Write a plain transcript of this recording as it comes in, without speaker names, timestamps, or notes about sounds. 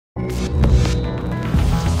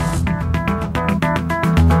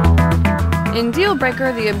In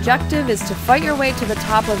Dealbreaker, the objective is to fight your way to the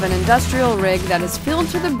top of an industrial rig that is filled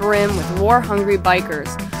to the brim with war-hungry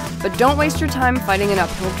bikers. But don't waste your time fighting an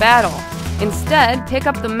uphill battle. Instead, pick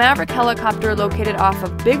up the Maverick helicopter located off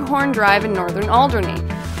of Bighorn Drive in northern Alderney.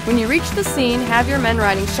 When you reach the scene, have your men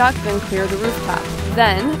riding shotgun clear the rooftop.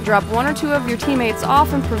 Then, drop one or two of your teammates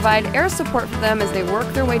off and provide air support for them as they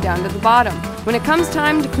work their way down to the bottom. When it comes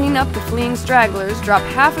time to clean up the fleeing stragglers, drop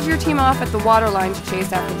half of your team off at the waterline to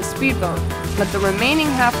chase after the speedboat. Let the remaining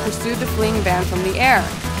half pursue the fleeing van from the air.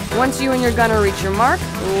 Once you and your gunner reach your mark,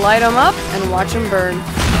 light them up and watch them burn.